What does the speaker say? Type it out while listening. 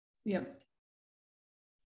Yep.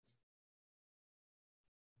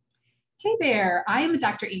 Hey there, I am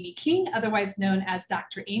Dr. Amy King, otherwise known as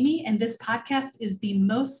Dr. Amy, and this podcast is The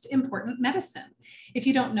Most Important Medicine. If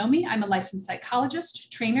you don't know me, I'm a licensed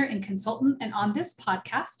psychologist, trainer, and consultant, and on this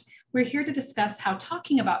podcast, we're here to discuss how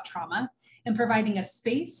talking about trauma and providing a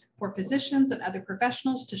space for physicians and other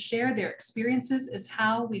professionals to share their experiences is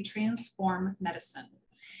how we transform medicine.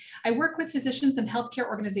 I work with physicians and healthcare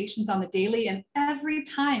organizations on the daily, and every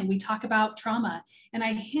time we talk about trauma and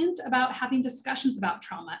I hint about having discussions about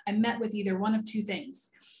trauma, I'm met with either one of two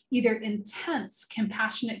things, either intense,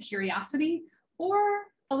 compassionate curiosity or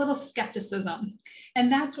a little skepticism.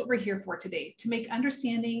 And that's what we're here for today, to make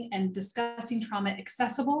understanding and discussing trauma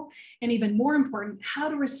accessible, and even more important, how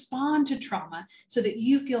to respond to trauma so that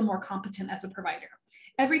you feel more competent as a provider.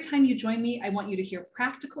 Every time you join me, I want you to hear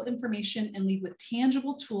practical information and leave with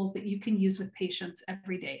tangible tools that you can use with patients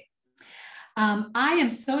every day. I am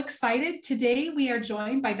so excited. Today, we are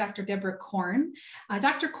joined by Dr. Deborah Korn.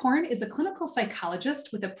 Dr. Korn is a clinical psychologist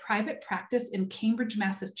with a private practice in Cambridge,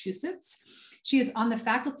 Massachusetts. She is on the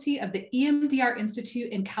faculty of the EMDR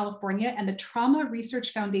Institute in California and the Trauma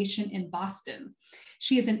Research Foundation in Boston.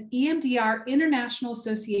 She is an EMDR International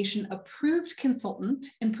Association-approved consultant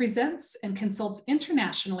and presents and consults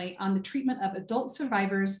internationally on the treatment of adult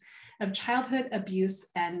survivors of childhood abuse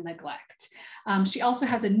and neglect. She also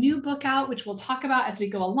has a new book out, which we'll talk about as we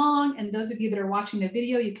go along. And those of you that are watching the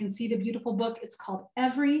video, you can see the beautiful book. It's called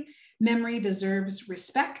Every Memory Deserves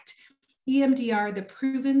Respect, EMDR, the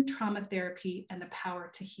Proven Trauma Therapy and the Power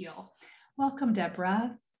to Heal. Welcome,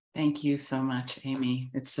 Deborah. Thank you so much,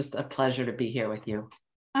 Amy. It's just a pleasure to be here with you.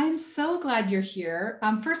 I'm so glad you're here.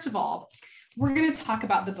 First of all, we're going to talk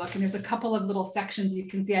about the book, and there's a couple of little sections you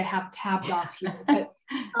can see I have tabbed off here, but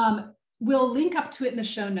we'll link up to it in the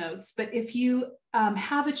show notes. But if you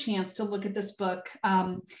have a chance to look at this book,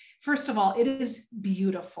 first of all, it is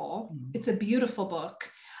beautiful. It's a beautiful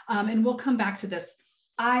book, and we'll come back to this.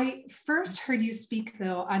 I first heard you speak,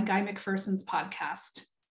 though, on Guy McPherson's podcast.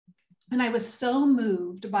 And I was so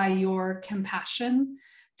moved by your compassion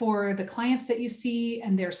for the clients that you see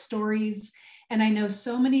and their stories. And I know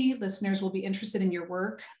so many listeners will be interested in your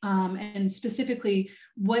work and specifically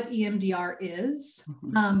what EMDR is.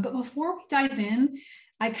 But before we dive in,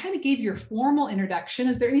 I kind of gave your formal introduction.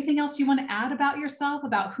 Is there anything else you want to add about yourself,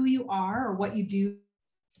 about who you are or what you do?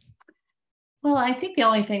 Well, I think the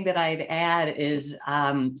only thing that I'd add is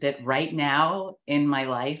that right now in my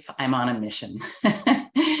life, I'm on a mission.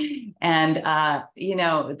 And,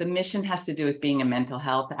 the mission has to do with being a mental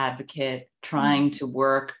health advocate, trying to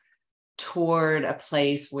work toward a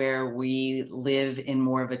place where we live in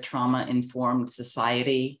more of a trauma-informed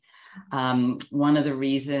society. One of the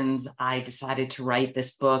reasons I decided to write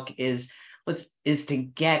this book is to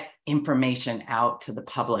get information out to the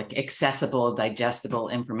public, accessible, digestible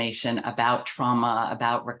information about trauma,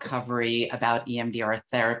 about recovery, about EMDR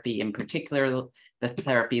therapy, in particular, the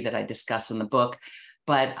therapy that I discuss in the book.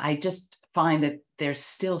 But I just find that there's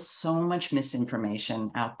still so much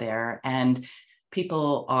misinformation out there, and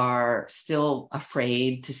people are still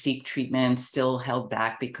afraid to seek treatment, still held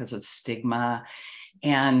back because of stigma.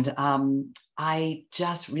 And I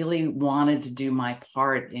just really wanted to do my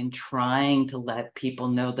part in trying to let people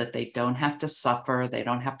know that they don't have to suffer, they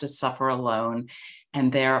don't have to suffer alone,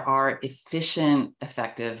 and there are efficient,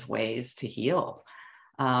 effective ways to heal.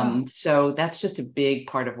 So that's just a big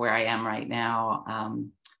part of where I am right now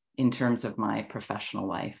in terms of my professional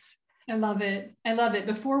life. I love it. I love it.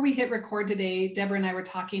 Before we hit record today, Deborah and I were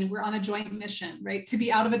talking, we're on a joint mission, right? To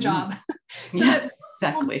be out of a job. So yeah,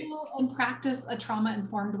 exactly. And practice a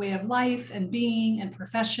trauma-informed way of life and being and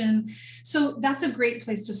profession. So that's a great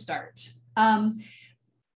place to start.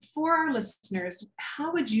 For our listeners,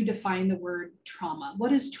 how would you define the word trauma?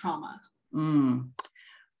 What is trauma?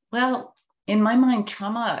 Well, in my mind,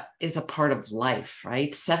 trauma is a part of life,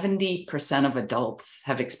 right? 70% of adults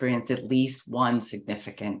have experienced at least one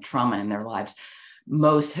significant trauma in their lives.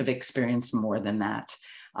 Most have experienced more than that.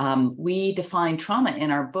 We define trauma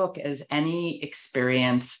in our book as any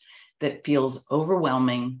experience that feels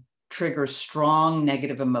overwhelming, triggers strong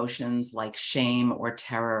negative emotions like shame or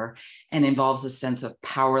terror, and involves a sense of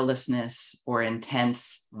powerlessness or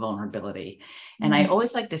intense vulnerability. And I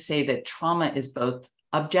always like to say that trauma is both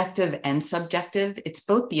objective and subjective. It's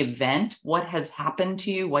both the event, what has happened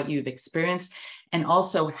to you, what you've experienced, and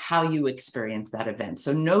also how you experience that event.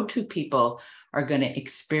 So no two people are going to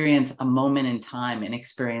experience a moment in time and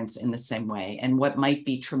experience in the same way. And what might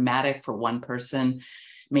be traumatic for one person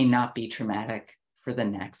may not be traumatic for the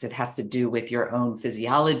next. It has to do with your own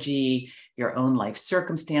physiology, your own life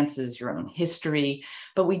circumstances, your own history.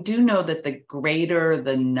 But we do know that the greater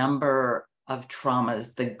the number of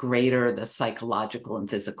traumas, the greater the psychological and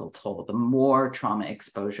physical toll. The more trauma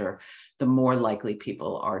exposure, the more likely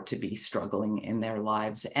people are to be struggling in their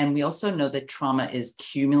lives. And we also know that trauma is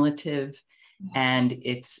cumulative and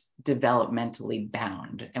it's developmentally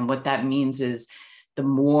bound. And what that means is the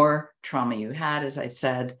more trauma you had, as I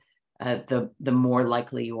said, the more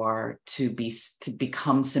likely you are to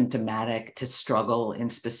become symptomatic, to struggle in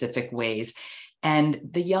specific ways. And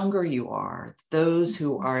the younger you are, those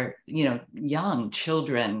who are, young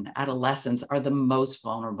children, adolescents are the most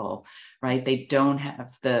vulnerable, right? They don't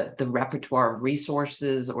have the repertoire of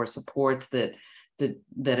resources or supports that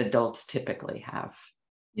adults typically have.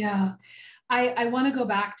 Yeah. I want to go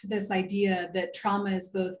back to this idea that trauma is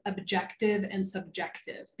both objective and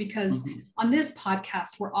subjective, because on this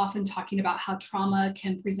podcast, we're often talking about how trauma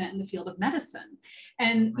can present in the field of medicine.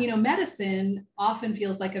 And, medicine often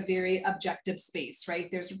feels like a very objective space,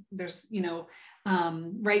 right? There's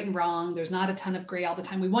right and wrong. There's not a ton of gray all the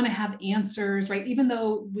time. We want to have answers, right? Even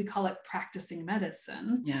though we call it practicing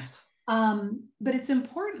medicine. Yes. But it's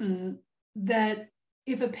important that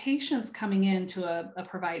if a patient's coming into a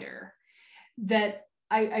provider, that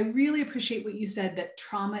I really appreciate what you said, that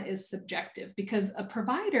trauma is subjective, because a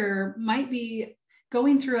provider might be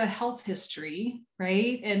going through a health history,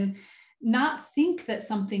 right? And not think that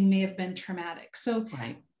something may have been traumatic. So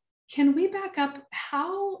right. Can we back up?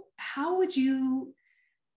 How would you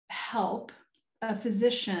help a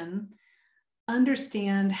physician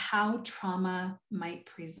understand how trauma might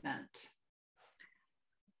present?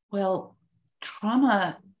 Well,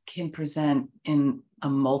 trauma can present in a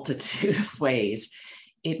multitude of ways.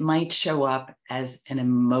 It might show up as an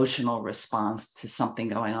emotional response to something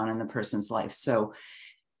going on in the person's life. So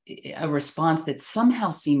a response that somehow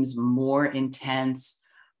seems more intense,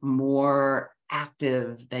 more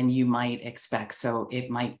active than you might expect. So it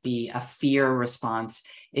might be a fear response.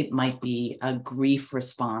 It might be a grief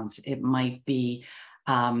response. It might be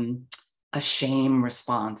a shame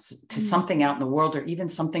response to something out in the world, or even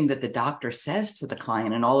something that the doctor says to the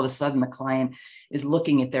client. And all of a sudden the client is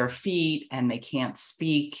looking at their feet and they can't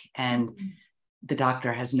speak. And the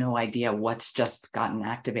doctor has no idea what's just gotten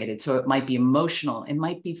activated. So it might be emotional, it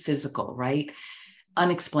might be physical, right?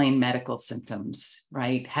 Unexplained medical symptoms,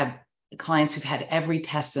 right? Have clients who've had every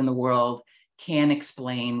test in the world can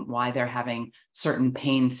explain why they're having certain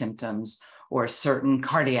pain symptoms or certain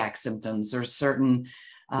cardiac symptoms or certain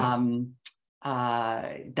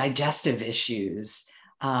digestive issues.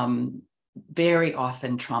 Very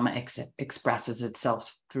often trauma expresses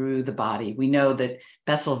itself through the body. We know that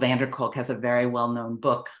Bessel van der Kolk has a very well-known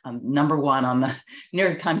book, #1 on the New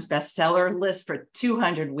York Times bestseller list for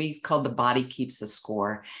 200 weeks, called The Body Keeps the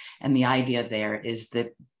Score. And the idea there is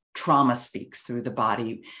that trauma speaks through the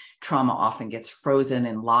body. Trauma often gets frozen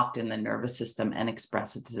and locked in the nervous system and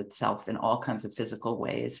expresses itself in all kinds of physical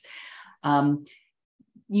ways.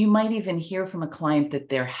 You might even hear from a client that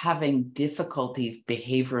they're having difficulties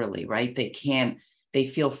behaviorally, right? They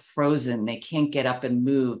feel frozen. They can't get up and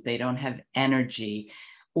move. They don't have energy,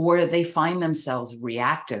 or they find themselves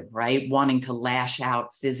reactive, right? Wanting to lash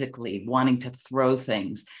out physically, wanting to throw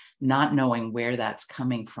things, not knowing where that's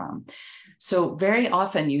coming from. So very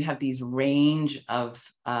often you have these range of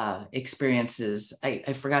experiences.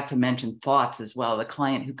 I forgot to mention thoughts as well. The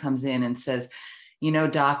client who comes in and says,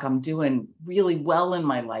 doc, I'm doing really well in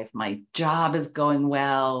my life. My job is going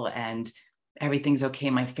well and everything's okay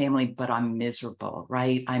in my family, but I'm miserable,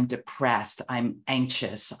 right? I'm depressed. I'm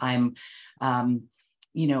anxious. I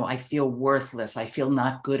feel worthless. I feel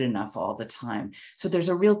not good enough all the time. So there's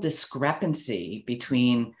a real discrepancy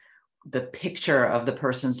between the picture of the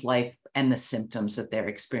person's life and the symptoms that they're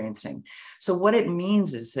experiencing. So what it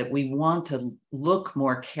means is that we want to look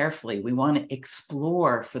more carefully. We want to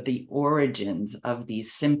explore for the origins of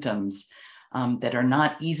these symptoms that are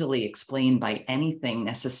not easily explained by anything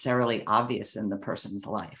necessarily obvious in the person's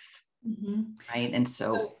life, right? And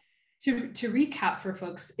so to recap for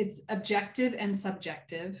folks, it's objective and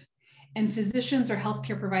subjective, and physicians or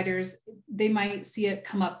healthcare providers, they might see it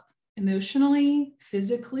come up emotionally,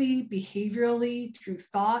 physically, behaviorally, through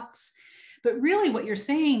thoughts. But really what you're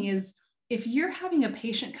saying is, if you're having a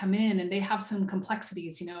patient come in and they have some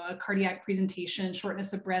complexities, a cardiac presentation,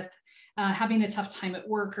 shortness of breath, having a tough time at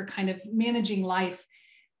work, or kind of managing life,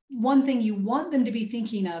 one thing you want them to be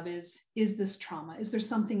thinking of is this trauma? Is there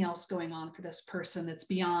something else going on for this person that's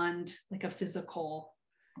beyond like a physical?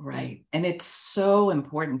 Right. And it's so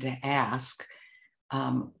important to ask,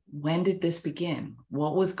 when did this begin?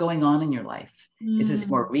 What was going on in your life? Is this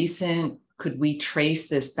more recent? could we trace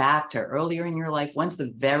this back to earlier in your life? When's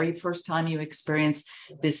the very first time you experienced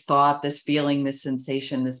this thought, this feeling, this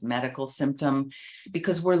sensation, this medical symptom?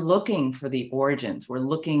 Because we're looking for the origins. We're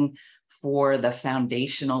looking for the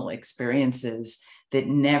foundational experiences that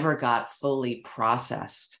never got fully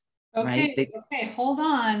processed. Okay, right? okay, hold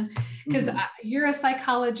on, because you're a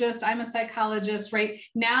psychologist, I'm a psychologist, right?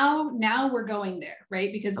 Now we're going there,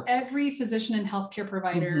 right? Because every physician and healthcare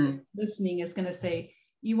provider listening is going to say,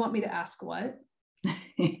 you want me to ask what?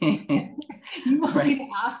 You want me to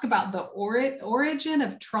ask about the origin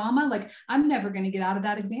of trauma? Like, I'm never going to get out of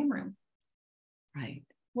that exam room. Right.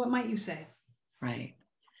 What might you say? Right.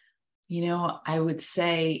 You know, I would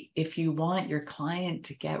say if you want your client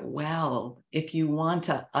to get well, if you want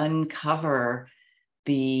to uncover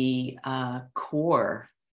the core,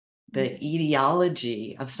 the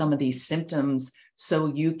etiology of some of these symptoms,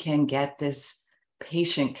 so you can get this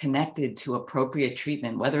patient connected to appropriate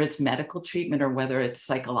treatment, whether it's medical treatment or whether it's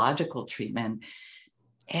psychological treatment,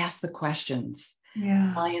 ask the questions.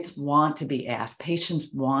 Yeah. Clients want to be asked,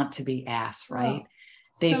 patients want to be asked, right?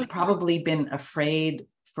 They've So probably been afraid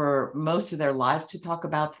for most of their lives to talk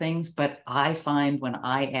about things, but I find when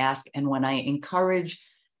I ask and when I encourage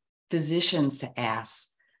physicians to ask,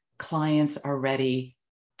 clients are ready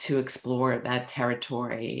to explore that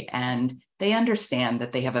territory, and they understand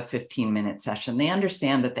that they have a 15-minute session. They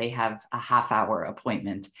understand that they have a half-hour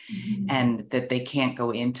appointment and that they can't go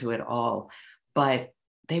into it all, but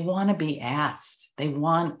they want to be asked. They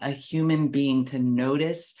want a human being to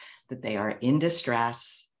notice that they are in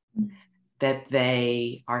distress, that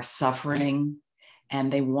they are suffering,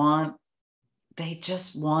 and they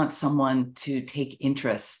just want someone to take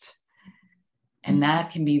interest. And that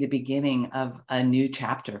can be the beginning of a new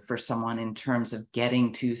chapter for someone in terms of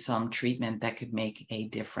getting to some treatment that could make a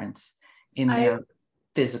difference in their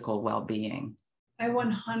physical well-being. I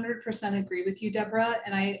 100% agree with you, Deborah.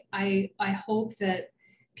 And I hope that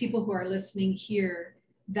people who are listening here,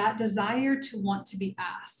 that desire to want to be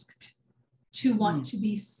asked, to want to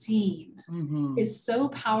be seen is so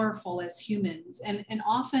powerful as humans. And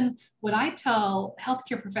often what I tell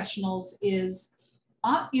healthcare professionals is,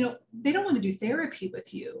 they don't want to do therapy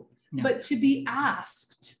with you, but to be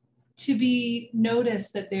asked, to be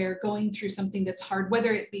noticed that they're going through something that's hard,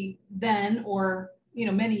 whether it be then or,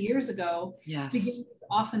 many years ago, begins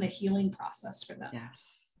often a healing process for them.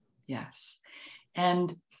 Yes.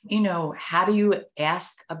 And, how do you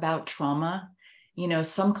ask about trauma?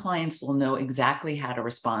 Some clients will know exactly how to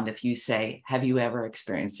respond if you say, have you ever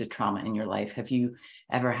experienced a trauma in your life? Have you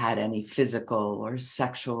ever had any physical or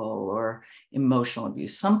sexual or emotional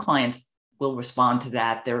abuse? Some clients will respond to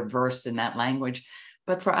that. They're versed in that language.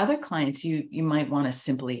 But for other clients, you might want to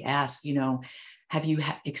simply ask, have you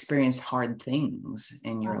experienced hard things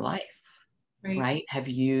in your life? Right? Have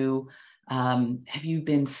you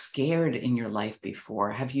been scared in your life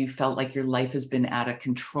before? Have you felt like your life has been out of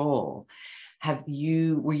control?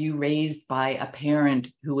 Were you raised by a parent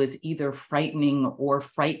who was either frightening or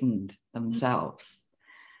frightened themselves?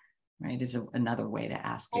 Right, is another way to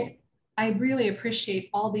ask it. I really appreciate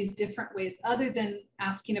all these different ways. Other than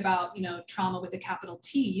asking about, trauma with a capital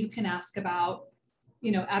T, you can ask about,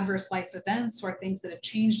 adverse life events or things that have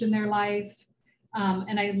changed in their life.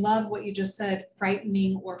 And I love what you just said,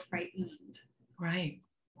 frightening or frightened. Right.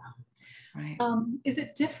 Right. Is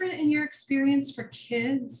it different in your experience for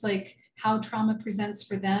kids, like how trauma presents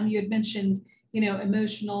for them? You had mentioned,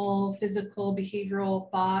 emotional, physical, behavioral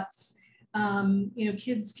thoughts.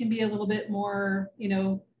 Kids can be a little bit more,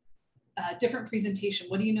 different presentation.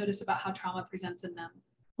 What do you notice about how trauma presents in them?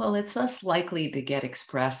 Well, it's less likely to get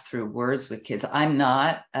expressed through words with kids. I'm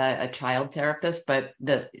not a child therapist, but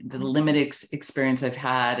the limited experience I've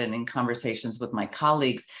had and in conversations with my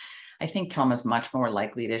colleagues, I think trauma is much more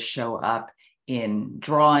likely to show up in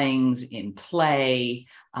drawings, in play,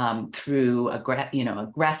 through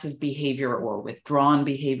aggressive behavior or withdrawn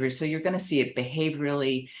behavior. So you're going to see it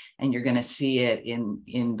behaviorally, and you're going to see it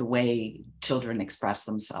in the way children express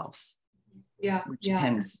themselves. Which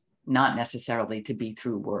tends not necessarily to be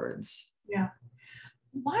through words.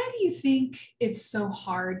 Why do you think it's so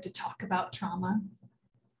hard to talk about trauma?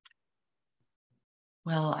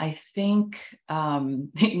 Well, I think,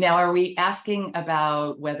 now are we asking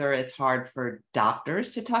about whether it's hard for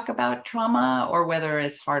doctors to talk about trauma or whether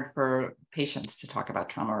it's hard for patients to talk about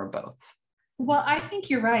trauma, or both? Well, I think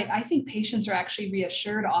you're right. I think patients are actually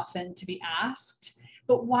reassured often to be asked,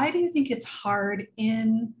 but why do you think it's hard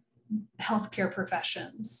in healthcare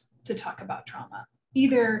professions to talk about trauma?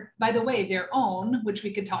 Either, by the way, their own, which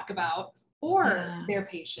we could talk about, or their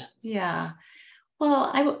patients.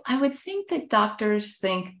 Well, I would think that doctors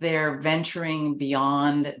think they're venturing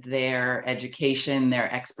beyond their education,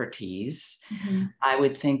 their expertise. Mm-hmm. I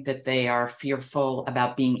would think that they are fearful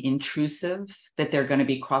about being intrusive, that they're going to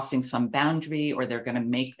be crossing some boundary, or they're going to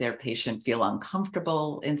make their patient feel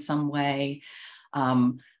uncomfortable in some way.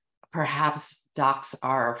 Perhaps docs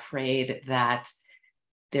are afraid that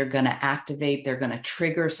they're going to activate, they're going to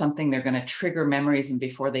trigger something, they're going to trigger memories, and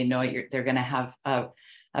before they know it, they're going to have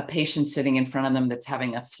a patient sitting in front of them that's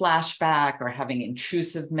having a flashback or having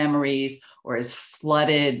intrusive memories, or is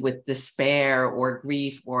flooded with despair or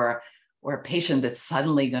grief, or a patient that's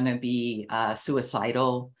suddenly going to be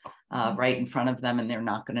suicidal right in front of them, and they're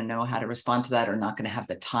not going to know how to respond to that, or not going to have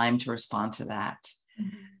the time to respond to that.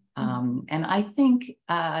 And I think,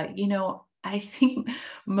 I think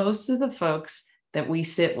most of the folks that we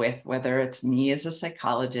sit with, whether it's me as a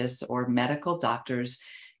psychologist or medical doctors,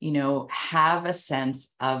 have a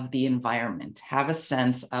sense of the environment, have a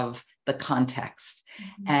sense of the context,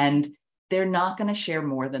 and they're not going to share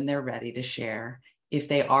more than they're ready to share. If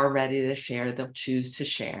they are ready to share, they'll choose to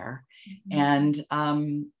share. And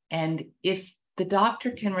if the doctor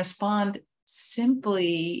can respond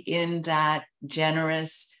simply in that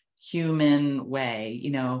generous human way,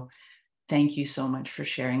 thank you so much for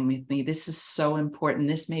sharing with me. This is so important.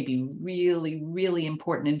 This may be really, really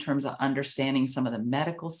important in terms of understanding some of the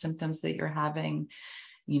medical symptoms that you're having.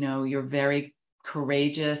 You're very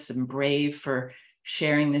courageous and brave for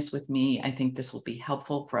sharing this with me. I think this will be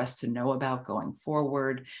helpful for us to know about going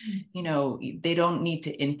forward. They don't need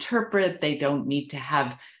to interpret. They don't need to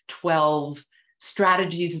have 12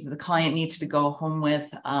 strategies that the client needs to go home with.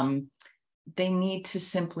 They need to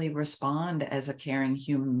simply respond as a caring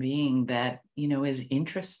human being that, is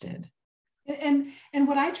interested. And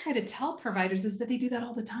what I try to tell providers is that they do that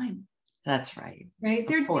all the time. That's right. Right.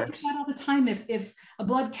 They do that all the time. If a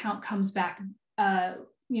blood count comes back,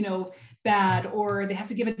 bad, or they have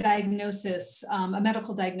to give a diagnosis, a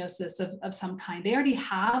medical diagnosis of some kind, they already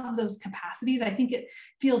have those capacities. I think it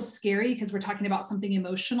feels scary because we're talking about something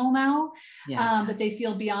emotional now, yes. That they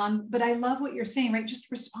feel beyond. But I love what you're saying, right?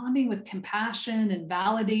 Just responding with compassion and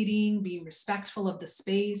validating, being respectful of the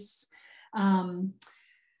space. And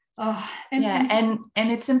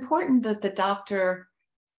it's important that the doctor,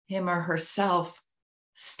 him or herself,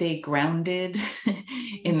 stay grounded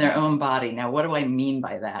in their own body. Now, what do I mean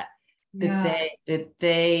by that? That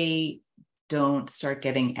they don't start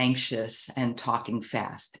getting anxious and talking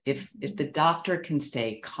fast. If the doctor can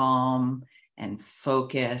stay calm and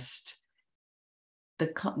focused,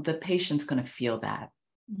 the patient's going to feel that.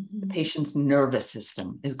 The patient's nervous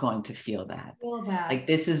system is going to feel that. Like,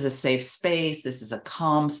 this is a safe space. This is a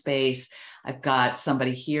calm space. I've got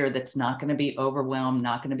somebody here that's not going to be overwhelmed,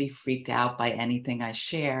 not going to be freaked out by anything I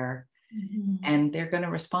share. And they're going to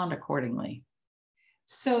respond accordingly.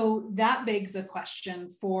 So that begs a question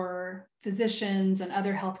for physicians and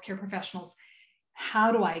other healthcare professionals.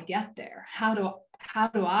 How do I get there? How do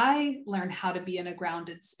I learn how to be in a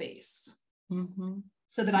grounded space?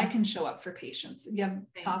 So that I can show up for patients? Do you have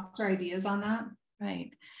thoughts or ideas on that?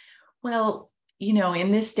 Right. Well, in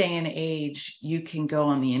this day and age, you can go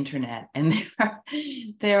on the internet, and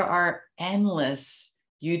there are endless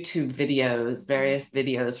YouTube videos, various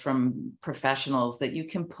videos from professionals that you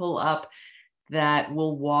can pull up that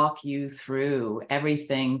will walk you through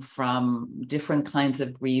everything from different kinds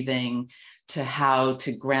of breathing to how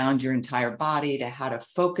to ground your entire body, to how to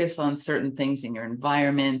focus on certain things in your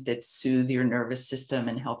environment that soothe your nervous system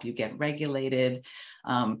and help you get regulated,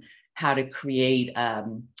 how to create,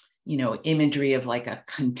 imagery of like a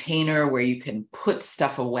container where you can put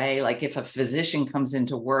stuff away. Like, if a physician comes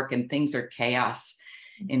into work and things are chaos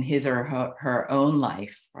in his or her own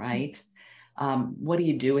life, right? What do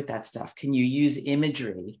you do with that stuff? Can you use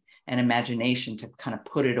imagery and imagination to kind of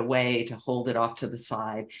put it away, to hold it off to the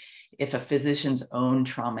side? If a physician's own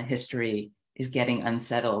trauma history is getting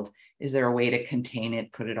unsettled, is there a way to contain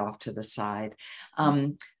it, put it off to the side?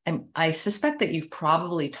 And I suspect that you've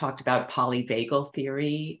probably talked about polyvagal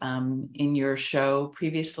theory in your show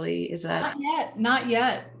previously. Is that? Not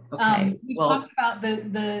yet. Okay. We talked about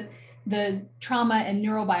the trauma and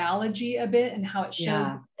neurobiology a bit and how it shows,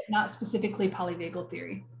 not specifically polyvagal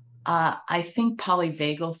theory. I think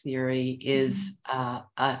polyvagal theory is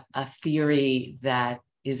a theory that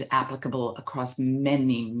is applicable across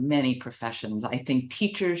many, many professions. I think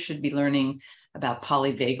teachers should be learning about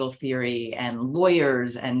polyvagal theory, and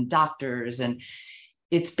lawyers and doctors. And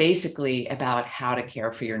it's basically about how to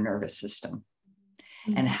care for your nervous system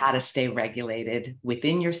and how to stay regulated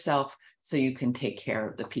within yourself so you can take care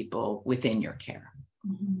of the people within your care.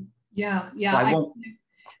 Yeah. So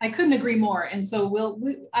I couldn't agree more. And so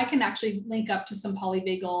I can actually link up to some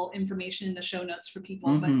polyvagal information in the show notes for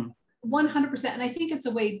people, but 100%. And I think it's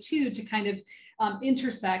a way too, to kind of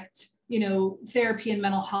intersect, therapy and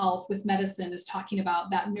mental health with medicine, is talking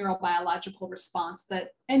about that neurobiological response that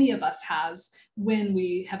any of us has when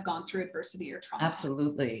we have gone through adversity or trauma.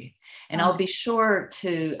 Absolutely. And I'll be sure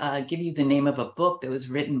to give you the name of a book that was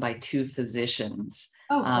written by two physicians,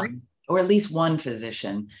 or at least one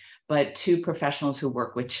physician, but two professionals who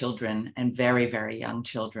work with children and very, very young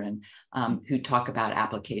children, who talk about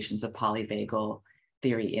applications of polyvagal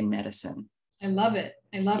theory in medicine. I love it.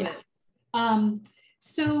 I love it.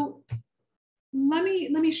 So let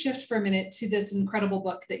me shift for a minute to this incredible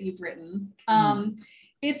book that you've written.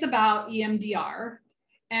 It's about EMDR.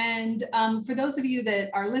 And for those of you that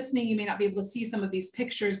are listening, you may not be able to see some of these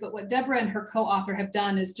pictures, but what Deborah and her co-author have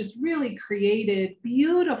done is just really created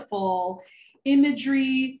beautiful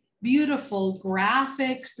imagery, beautiful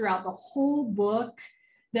graphics throughout the whole book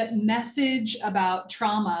that message about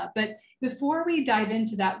trauma. But before we dive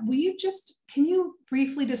into that, can you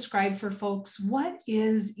briefly describe for folks, what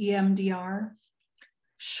is EMDR?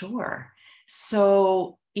 Sure.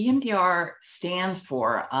 So EMDR stands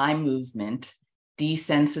for eye movement,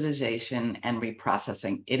 desensitization, and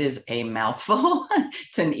reprocessing. It is a mouthful.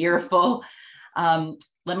 It's an earful.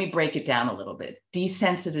 Let me break it down a little bit.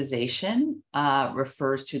 Desensitization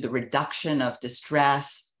refers to the reduction of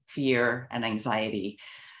distress, fear, and anxiety.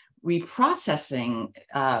 Reprocessing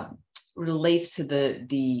relates to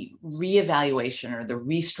the reevaluation or the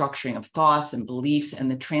restructuring of thoughts and beliefs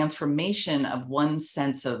and the transformation of one's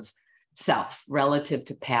sense of self relative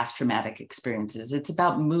to past traumatic experiences. It's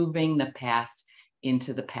about moving the past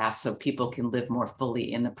into the past so people can live more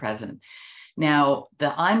fully in the present. Now,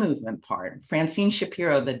 the eye movement part, Francine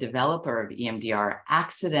Shapiro, the developer of EMDR,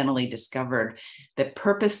 accidentally discovered that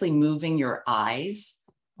purposely moving your eyes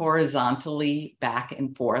horizontally back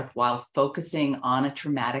and forth while focusing on a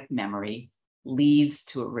traumatic memory leads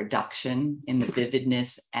to a reduction in the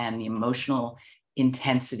vividness and the emotional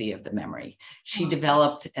intensity of the memory. She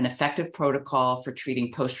developed an effective protocol for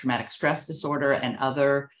treating post-traumatic stress disorder and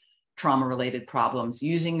other trauma-related problems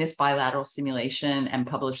using this bilateral stimulation, and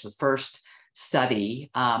published the first study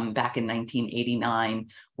back in 1989,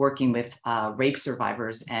 working with rape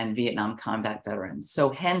survivors and Vietnam combat veterans. So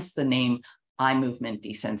hence the name eye movement,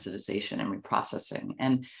 desensitization, and reprocessing.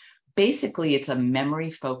 And basically, it's a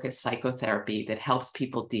memory-focused psychotherapy that helps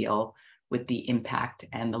people deal with the impact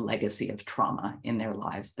and the legacy of trauma in their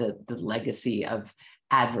lives, the legacy of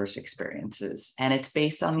adverse experiences. And it's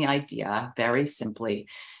based on the idea, very simply,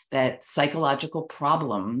 that psychological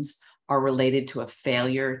problems are related to a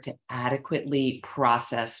failure to adequately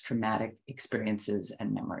process traumatic experiences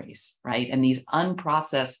and memories, right? And these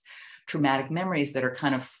unprocessed traumatic memories that are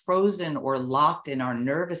kind of frozen or locked in our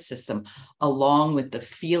nervous system, along with the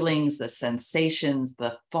feelings, the sensations,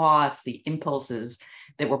 the thoughts, the impulses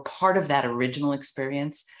that were part of that original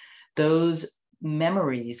experience, those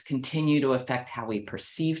memories continue to affect how we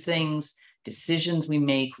perceive things, decisions we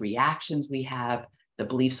make, reactions we have, the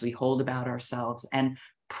beliefs we hold about ourselves, and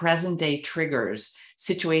present day triggers,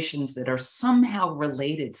 situations that are somehow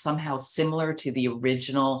related, somehow similar to the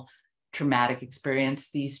original traumatic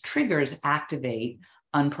experience. These triggers activate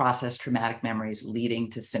unprocessed traumatic memories, leading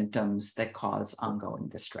to symptoms that cause ongoing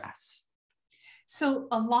distress. So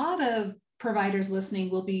a lot of providers listening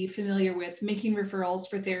will be familiar with making referrals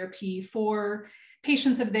for therapy for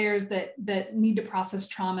patients of theirs that need to process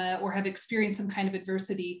trauma or have experienced some kind of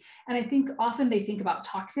adversity. And I think often they think about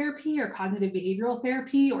talk therapy or cognitive behavioral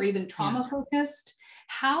therapy or even trauma focused.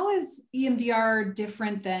 How is EMDR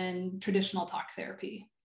different than traditional talk therapy?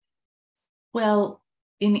 Well,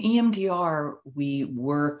 in EMDR, we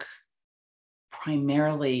work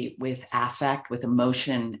primarily with affect, with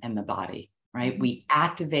emotion, and the body, right? We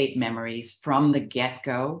activate memories from the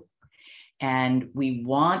get-go, and we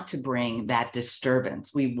want to bring that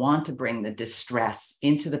disturbance. We want to bring the distress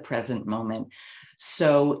into the present moment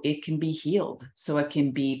so it can be healed, so it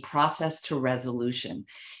can be processed to resolution.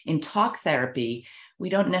 In talk therapy, we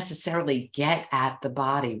don't necessarily get at the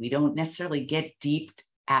body. We don't necessarily get deep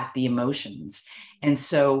at the emotions. And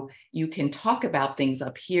so you can talk about things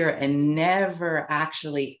up here and never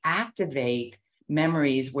actually activate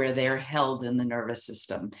memories where they're held in the nervous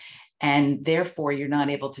system. And therefore, you're not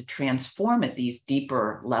able to transform at these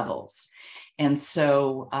deeper levels. And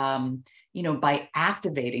so, by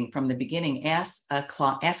activating from the beginning,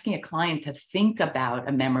 asking a client to think about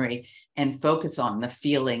a memory and focus on the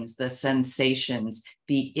feelings, the sensations,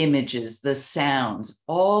 the images, the sounds,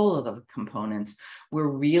 all of the components, we're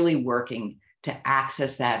really working to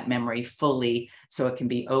access that memory fully so it can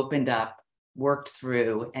be opened up, worked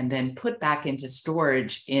through, and then put back into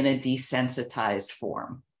storage in a desensitized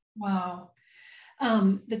form. Wow.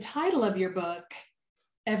 The title of your book,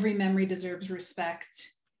 Every Memory Deserves Respect,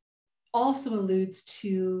 also alludes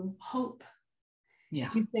to hope. Yeah.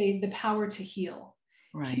 You say the power to heal.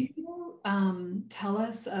 Right. Can you tell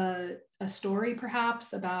us a story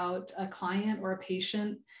perhaps about a client or a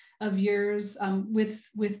patient of yours,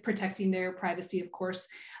 with protecting their privacy, of course,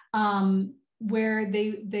 where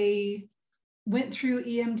they went through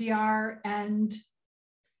EMDR and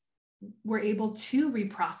were able to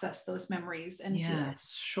reprocess those memories and heal?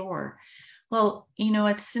 Yes, sure. Well,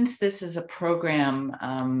 since this is a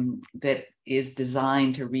program that is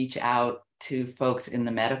designed to reach out to folks in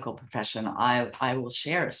the medical profession, I will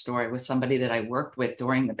share a story with somebody that I worked with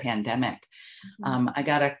during the pandemic. I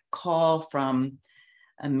got a call from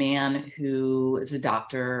a man who is a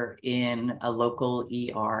doctor in a local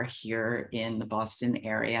ER here in the Boston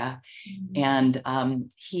area. And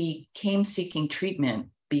he came seeking treatment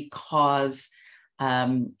because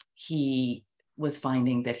he was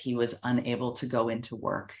finding that he was unable to go into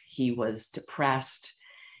work. He was depressed,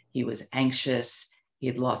 he was anxious, he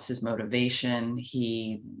had lost his motivation,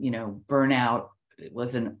 burnout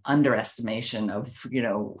was an underestimation of,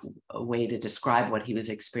 a way to describe what he was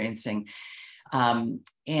experiencing. And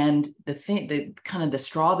the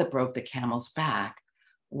straw that broke the camel's back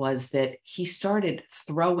was that he started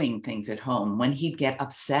throwing things at home. When he'd get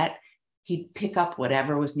upset, he'd pick up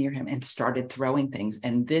whatever was near him and started throwing things.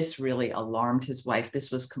 And this really alarmed his wife.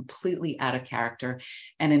 This was completely out of character.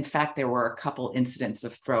 And in fact, there were a couple incidents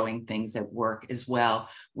of throwing things at work as well,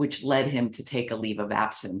 which led him to take a leave of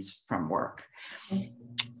absence from work.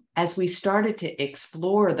 As we started to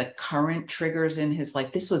explore the current triggers in his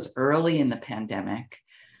life, this was early in the pandemic.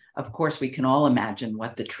 Of course, we can all imagine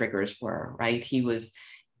what the triggers were, right? He was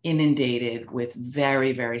inundated with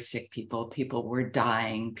very, very sick people. People were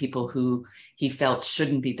dying. People who he felt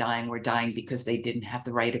shouldn't be dying were dying because they didn't have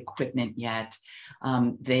the right equipment yet.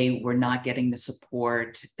 They were not getting the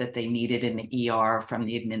support that they needed in the ER from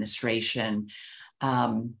the administration.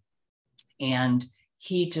 And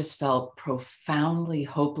he just felt profoundly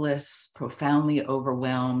hopeless, profoundly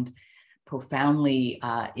overwhelmed, profoundly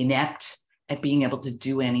inept at being able to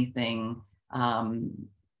do anything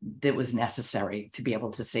that was necessary to be able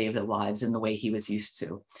to save the lives in the way he was used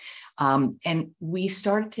to. And we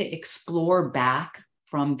started to explore back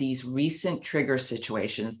from these recent trigger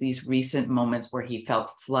situations, these recent moments where he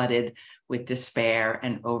felt flooded with despair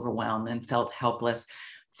and overwhelmed and felt helpless,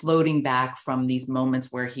 floating back from these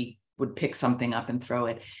moments where he would pick something up and throw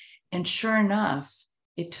it. And sure enough,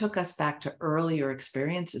 it took us back to earlier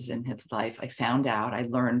experiences in his life. I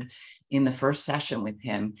learned in the first session with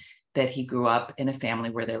him that he grew up in a family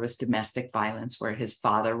where there was domestic violence, where his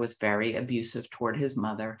father was very abusive toward his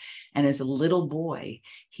mother. And as a little boy,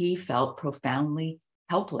 he felt profoundly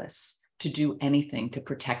helpless to do anything to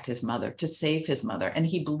protect his mother, to save his mother. And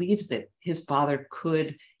he believes that his father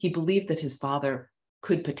could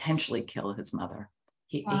potentially kill his mother.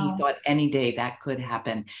 He thought any day that could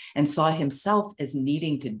happen, and saw himself as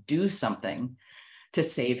needing to do something to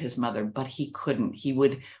save his mother, but he couldn't. He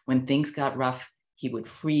would, when things got rough, he would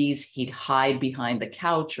freeze, he'd hide behind the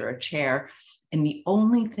couch or a chair. And the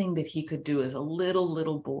only thing that he could do as a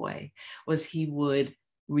little boy was he would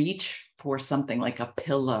reach for something like a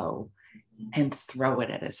pillow and throw it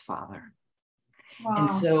at his father. Wow. And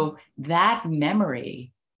so that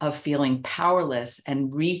memory of feeling powerless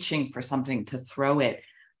and reaching for something to throw it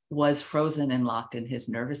was frozen and locked in his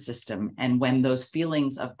nervous system. And when those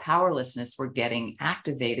feelings of powerlessness were getting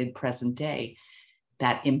activated present day,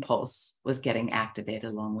 that impulse was getting activated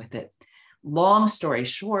along with it. Long story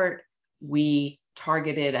short, we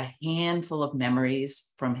targeted a handful of memories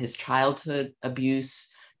from his childhood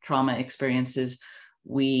abuse, trauma experiences.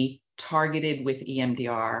 We targeted with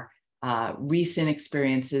EMDR recent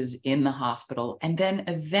experiences in the hospital. And then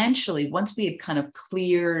eventually, once we had kind of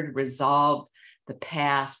resolved the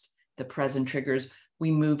past, the present triggers, we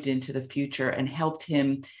moved into the future and helped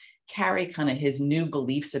him carry kind of his new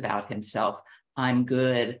beliefs about himself. I'm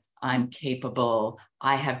good, I'm capable,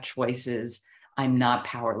 I have choices, I'm not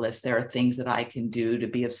powerless. There are things that I can do to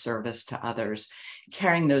be of service to others.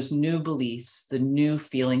 Carrying those new beliefs, the new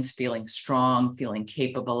feelings, feeling strong, feeling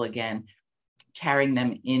capable again, carrying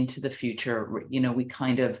them into the future. We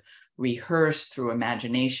kind of rehearsed through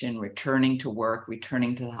imagination, returning to work,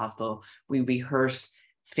 returning to the hospital. We rehearsed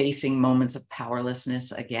facing moments of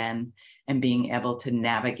powerlessness again and being able to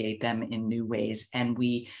navigate them in new ways. And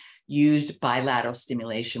we used bilateral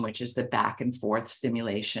stimulation, which is the back and forth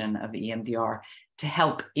stimulation of EMDR, to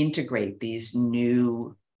help integrate these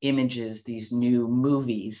new images, these new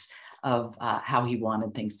movies of how he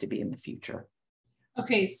wanted things to be in the future.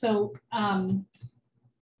 Okay, so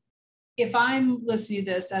if I'm listening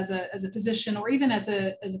to this as a physician, or even as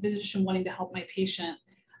a physician wanting to help my patient,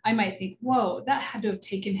 I might think, whoa, that had to have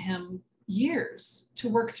taken him years to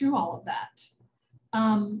work through all of that.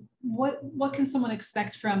 What can someone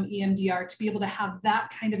expect from EMDR to be able to have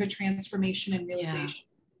that kind of a transformation and realization?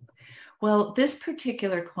 Yeah. Well, this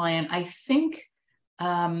particular client, I think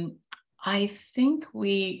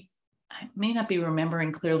we, I may not be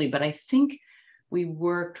remembering clearly, but I think we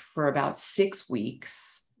worked for about 6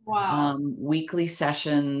 weeks. Wow. Weekly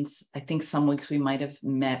sessions. I think some weeks we might have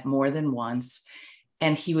met more than once,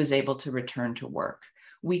 and he was able to return to work.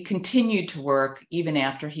 We continued to work even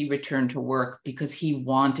after he returned to work because he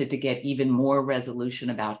wanted to get even more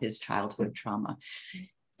resolution about his childhood trauma.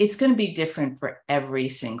 It's going to be different for every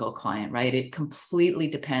single client, right? It completely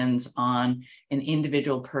depends on an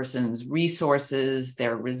individual person's resources,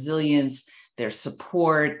 their resilience, their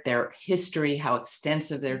support, their history, how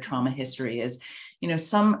extensive their trauma history is. You know,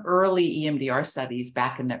 some early EMDR studies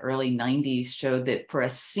back in the early 90s showed that for a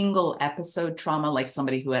single episode trauma, like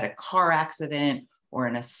somebody who had a car accident or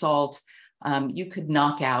an assault, you could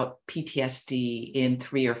knock out PTSD in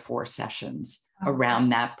 3 or 4 sessions around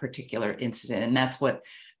that particular incident. And that's what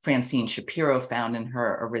Francine Shapiro found in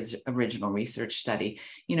her original research study.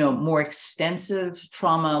 You know, more extensive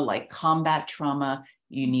trauma like combat trauma,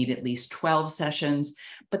 you need at least 12 sessions.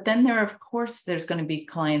 But then of course, there's going to be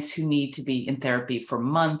clients who need to be in therapy for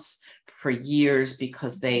months, for years,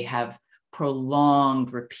 because they have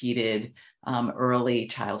prolonged, repeated early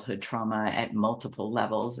childhood trauma at multiple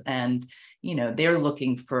levels. And, you know, they're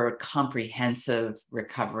looking for comprehensive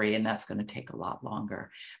recovery, and that's going to take a lot longer.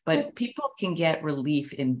 But people can get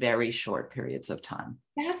relief in very short periods of time.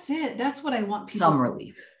 That's it. That's what I want people Some to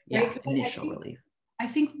relief. do, right? Yeah, initial relief. I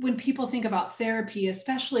think when people think about therapy,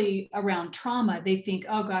 especially around trauma, they think,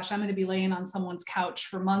 oh gosh, I'm going to be laying on someone's couch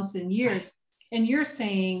for months and years. Right. And you're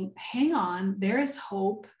saying, hang on, there is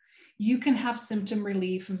hope. You can have symptom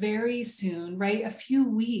relief very soon, right? A few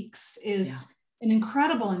weeks is an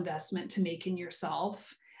incredible investment to make in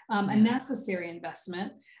yourself, a necessary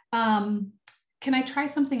investment. Can I try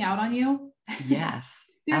something out on you?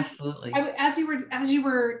 Yes, absolutely. As you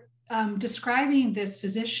were describing this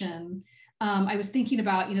physician, I was thinking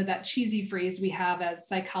about, you know, that cheesy phrase we have as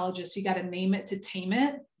psychologists, you got to name it to tame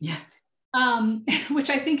it. Yeah. Which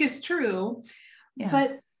I think is true. Yeah.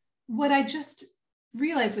 But what I just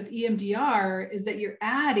realized with EMDR is that you're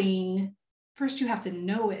adding, first you have to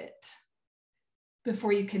know it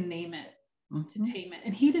before you can name it, to tame it.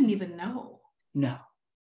 And he didn't even know. No,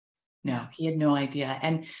 he had no idea.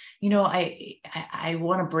 And, you know, I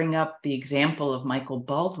want to bring up the example of Michael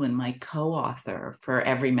Baldwin, my co-author for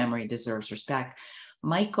Every Memory Deserves Respect.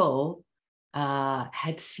 Michael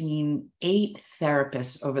had seen 8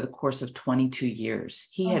 therapists over the course of 22 years.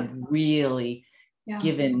 He had really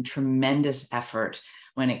given tremendous effort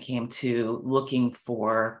when it came to looking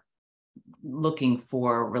for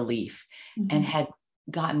relief, and had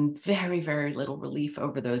gotten very, very little relief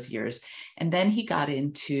over those years. And then he got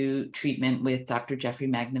into treatment with Dr. Jeffrey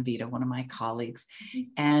Magnavita, one of my colleagues,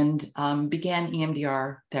 and began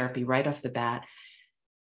EMDR therapy right off the bat.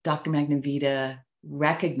 Dr. Magnavita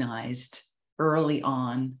recognized early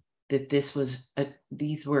on that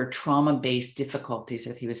these were trauma-based difficulties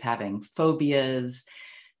that he was having: phobias,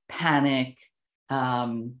 panic,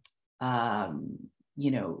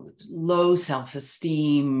 low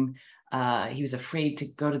self-esteem. He was afraid to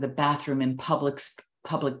go to the bathroom in public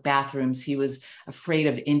bathrooms. He was afraid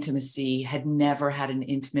of intimacy, had never had an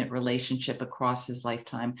intimate relationship across his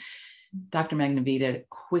lifetime. Dr. Magnavita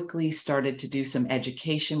quickly started to do some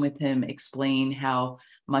education with him, explain how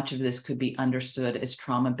much of this could be understood as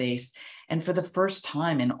trauma-based. And for the first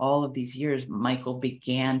time in all of these years, Michael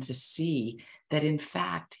began to see that, in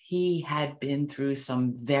fact, he had been through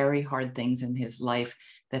some very hard things in his life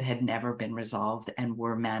that had never been resolved and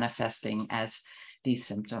were manifesting as these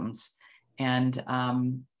symptoms. And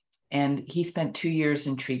he spent 2 years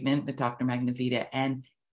in treatment with Dr. Magnavita, and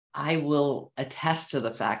I will attest to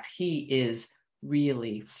the fact he is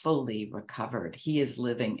really fully recovered. He is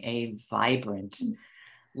living a vibrant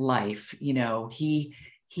life. You know, he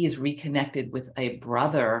is reconnected with a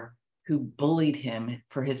brother who bullied him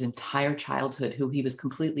for his entire childhood, who he was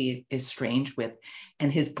completely estranged with.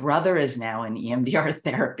 And his brother is now in EMDR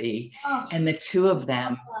therapy. And the two of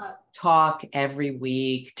them talk every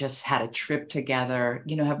week, just had a trip together,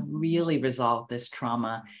 you know, have really resolved this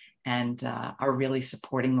trauma, and are really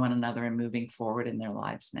supporting one another and moving forward in their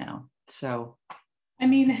lives now. So, I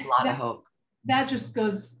mean, a lot of hope. that just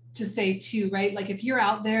goes to say too, right? Like if you're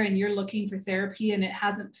out there and you're looking for therapy and it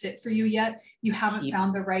hasn't fit for you yet, you haven't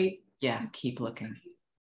found the right. Yeah, keep looking.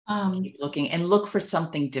 Keep looking and look for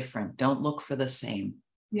something different. Don't look for the same.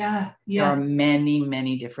 Yeah. There are many,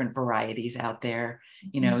 many different varieties out there.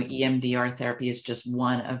 You know, EMDR therapy is just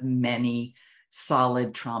one of many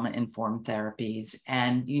solid trauma-informed therapies,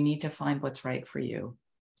 and you need to find what's right for you.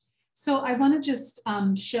 So I want to just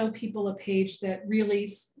show people a page that really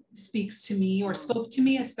speaks to me or spoke to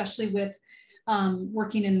me, especially with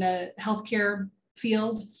working in the healthcare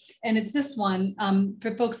field. And it's this one.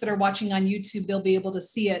 For folks that are watching on YouTube, they'll be able to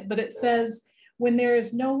see it. But it says, when there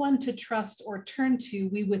is no one to trust or turn to,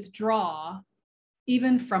 we withdraw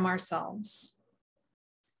even from ourselves.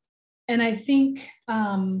 And I think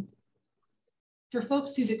for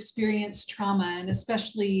folks who've experienced trauma, and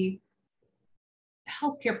especially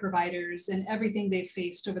healthcare providers and everything they've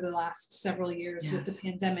faced over the last several years with the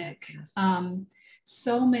pandemic,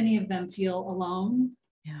 so many of them feel alone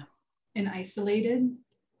and isolated.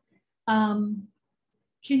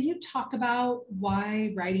 Can you talk about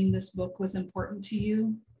why writing this book was important to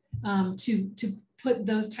you, to put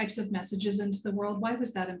those types of messages into the world? Why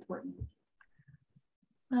was that important?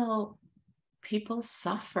 Well, people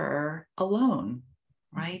suffer alone,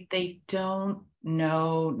 right? They don't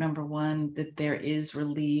know, number one, that there is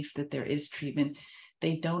relief, that there is treatment.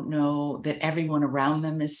 They don't know that everyone around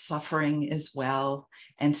them is suffering as well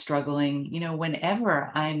and struggling. You know,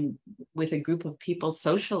 whenever I'm with a group of people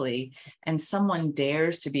socially and someone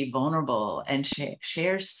dares to be vulnerable and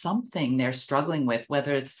shares something they're struggling with,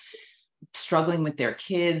 whether it's struggling with their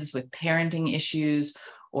kids, with parenting issues,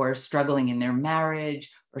 or struggling in their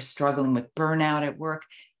marriage, or struggling with burnout at work,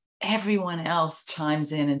 everyone else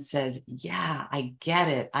chimes in and says, yeah, I get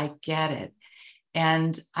it. I get it.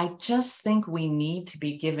 And I just think we need to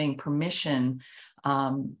be giving permission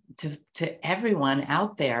to everyone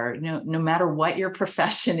out there, you know, no matter what your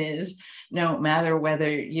profession is, no matter whether,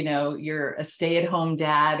 you know, you're a stay-at-home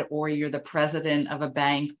dad or you're the president of a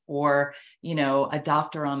bank or, you know, a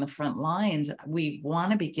doctor on the front lines. We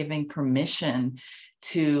want to be giving permission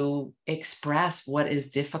to express what is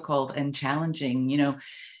difficult and challenging. You know,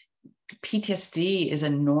 PTSD is a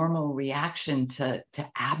normal reaction to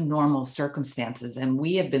abnormal circumstances. And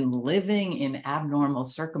we have been living in abnormal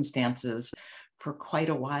circumstances for quite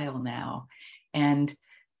a while now. And,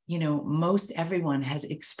 you know, most everyone has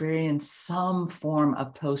experienced some form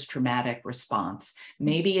of post-traumatic response.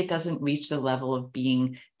 Maybe it doesn't reach the level of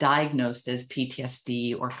being diagnosed as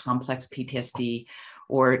PTSD or complex PTSD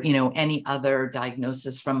or, you know, any other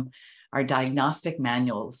diagnosis from our diagnostic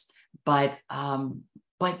manuals. But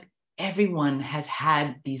everyone has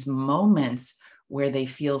had these moments where they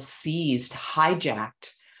feel seized, hijacked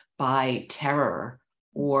by terror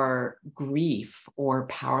or grief or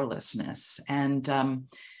powerlessness. And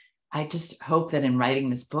I just hope that in writing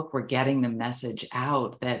this book, we're getting the message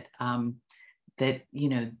out that, you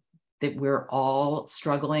know, that we're all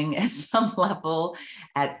struggling at some level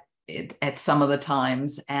at some of the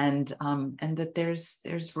times, and that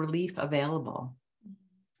there's relief available.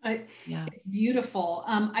 It's beautiful.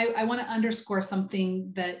 I want to underscore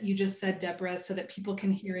something that you just said, Deborah, so that people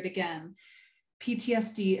can hear it again.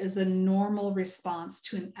 PTSD is a normal response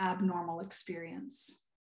to an abnormal experience.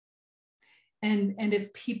 And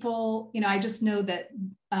if people, you know, I just know that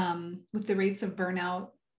with the rates of burnout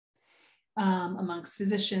amongst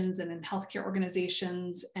physicians and in healthcare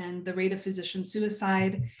organizations and the rate of physician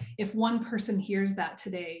suicide, if one person hears that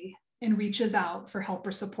today and reaches out for help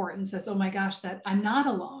or support and says, oh my gosh, that I'm not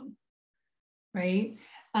alone, right?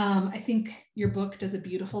 I think your book does a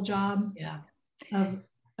beautiful job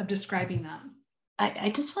of describing that.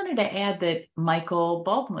 I just wanted to add that Michael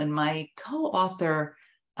Baldwin, my co-author,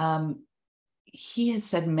 he has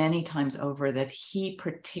said many times over that he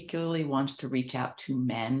particularly wants to reach out to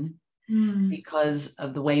men because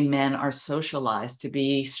of the way men are socialized to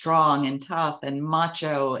be strong and tough and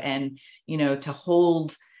macho and, you know, to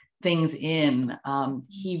hold things in.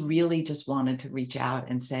 He really just wanted to reach out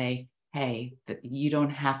and say, hey, you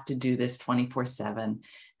don't have to do this 24/7.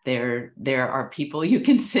 There are people you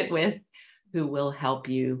can sit with who will help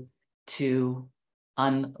you to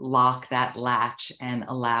unlock that latch and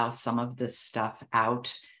allow some of this stuff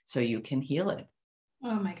out so you can heal it.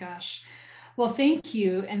 Oh my gosh. Well, thank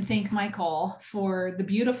you. And thank Michael for the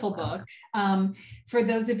beautiful book. For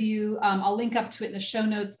those of you, I'll link up to it in the show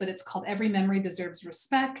notes, but it's called Every Memory Deserves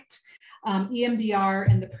Respect,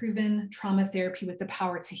 EMDR and the Proven Trauma Therapy with the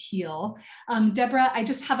Power to Heal. Deborah, I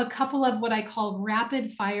just have a couple of what I call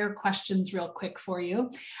rapid fire questions real quick for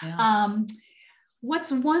you.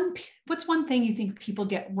 What's one thing you think people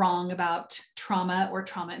get wrong about trauma or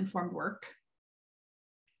trauma-informed work?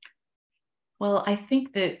 Well, I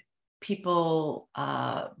think that people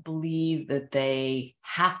believe that they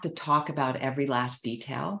have to talk about every last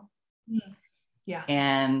detail. Mm. Yeah.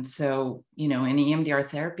 And so, in EMDR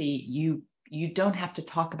therapy, you don't have to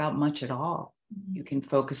talk about much at all. Mm-hmm. You can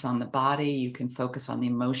focus on the body, you can focus on the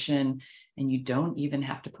emotion, and you don't even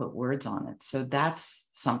have to put words on it. So that's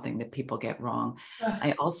something that people get wrong.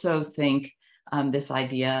 I also think this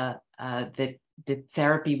idea that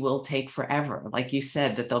therapy will take forever, like you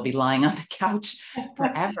said, that they'll be lying on the couch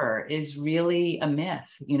forever, is really a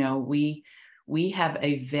myth. We have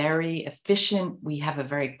a very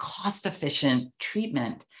cost efficient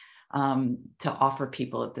treatment to offer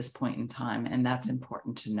people at this point in time, and that's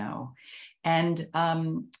important to know. And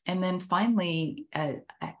then finally,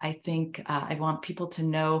 I think I want people to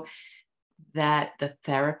know that the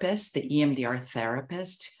therapist, the EMDR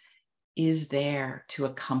therapist, is there to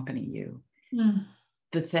accompany you. Mm.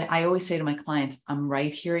 I always say to my clients, I'm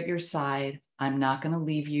right here at your side. I'm not going to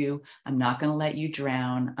leave you. I'm not going to let you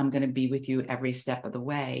drown. I'm going to be with you every step of the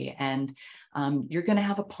way. And you're going to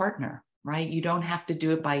have a partner, right? You don't have to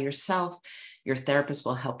do it by yourself. Your therapist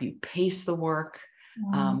will help you pace the work.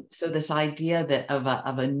 So this idea that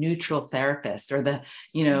of a neutral therapist, or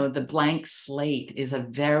the blank slate, is a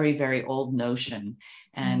very, very old notion.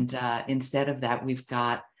 And instead of that, we've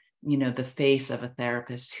got, the face of a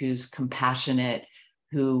therapist who's compassionate,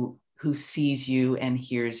 who sees you and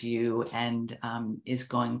hears you, and is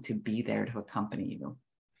going to be there to accompany you.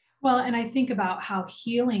 Well, and I think about how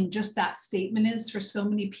healing just that statement is for so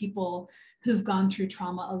many people who've gone through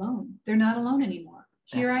trauma alone. They're not alone anymore.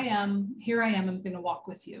 Here I am, I'm going to walk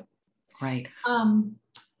with you. Right.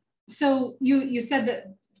 So you said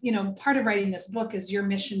that, part of writing this book is your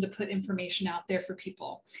mission to put information out there for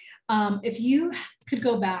people. If you could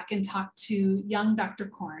go back and talk to young Dr.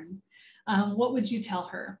 Korn, what would you tell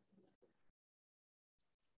her?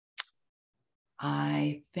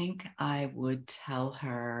 I think I would tell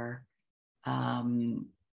her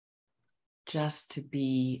just to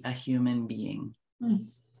be a human being.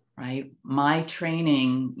 Right? My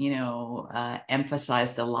training,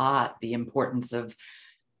 emphasized a lot the importance of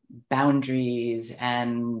boundaries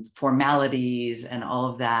and formalities and all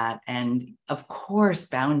of that. And of course,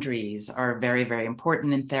 boundaries are very, very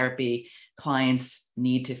important in therapy. Clients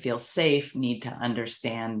need to feel safe, need to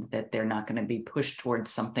understand that they're not going to be pushed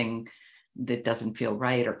towards something that doesn't feel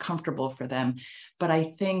right or comfortable for them. But I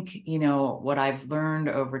think, what I've learned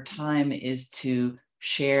over time is to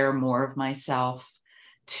share more of myself,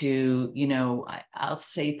 to, I'll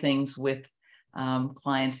say things with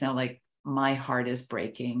clients now, like, my heart is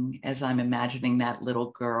breaking as I'm imagining that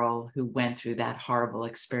little girl who went through that horrible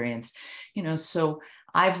experience. So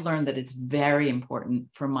I've learned that it's very important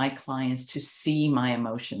for my clients to see my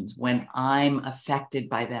emotions when I'm affected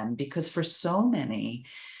by them, because for so many,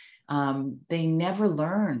 they never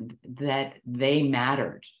learned that they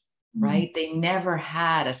mattered, right? They never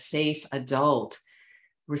had a safe adult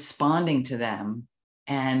responding to them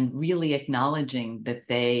and really acknowledging that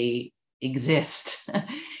they exist.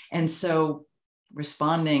 And so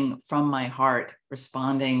responding from my heart,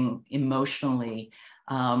 responding emotionally,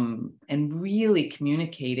 and really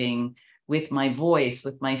communicating with my voice,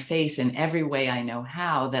 with my face, in every way I know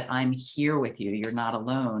how, that I'm here with you, you're not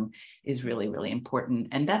alone, is really, really important.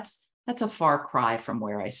 And that's a far cry from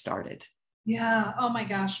where I started. Yeah. Oh my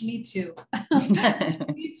gosh, me too.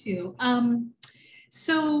 Me too.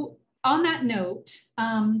 So on that note,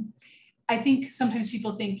 I think sometimes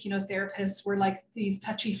people think, therapists were like these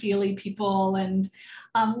touchy-feely people. And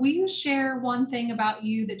will you share one thing about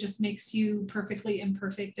you that just makes you perfectly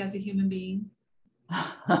imperfect as a human being?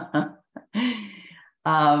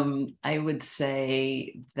 I would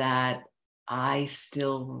say that I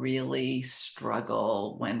still really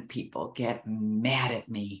struggle when people get mad at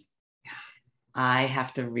me. I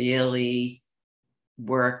have to really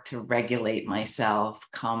work to regulate myself,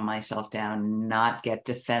 calm myself down, not get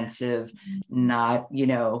defensive, not,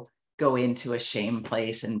 go into a shame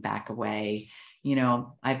place and back away.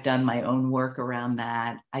 I've done my own work around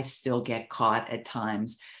that. I still get caught at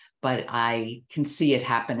times, but I can see it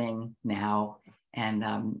happening now and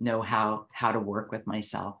know how to work with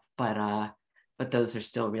myself. But those are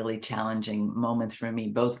still really challenging moments for me,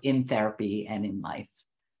 both in therapy and in life.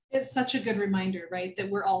 It's such a good reminder, right? That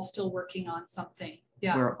we're all still working on something.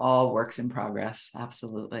 Yeah. We're all works in progress.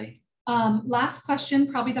 Absolutely. Last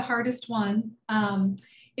question, probably the hardest one.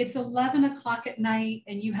 It's 11 o'clock at night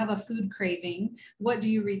and you have a food craving. What do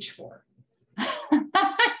you reach for?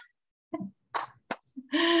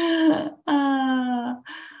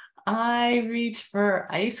 I reach for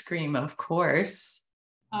ice cream, of course.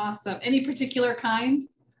 Awesome. Any particular kind?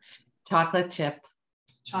 Chocolate chip.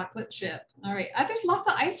 Chocolate chip. All right. There's lots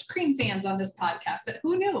of ice cream fans on this podcast.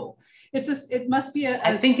 Who knew? It must be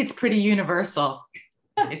I think it's pretty universal.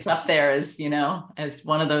 It's up there as, as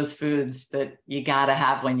one of those foods that you got to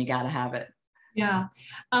have when you got to have it. Yeah.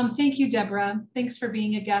 Thank you, Deborah. Thanks for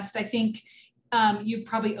being a guest. I think you've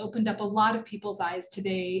probably opened up a lot of people's eyes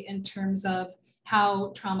today in terms of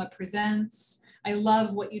how trauma presents. I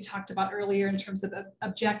love what you talked about earlier in terms of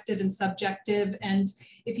objective and subjective. And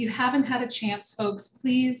if you haven't had a chance, folks,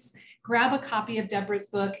 please grab a copy of Deborah's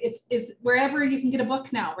book. It's wherever you can get a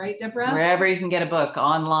book now, right, Deborah? Wherever you can get a book,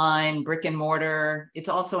 online, brick and mortar. It's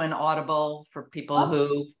also an Audible for people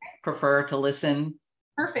who prefer to listen.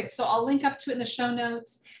 Perfect. So I'll link up to it in the show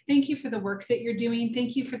notes. Thank you for the work that you're doing.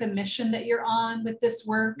 Thank you for the mission that you're on with this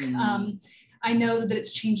work. I know that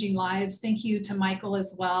it's changing lives. Thank you to Michael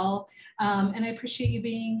as well. And I appreciate you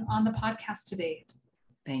being on the podcast today.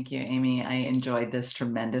 Thank you, Amy. I enjoyed this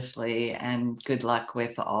tremendously, and good luck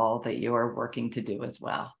with all that you are working to do as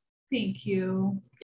well. Thank you.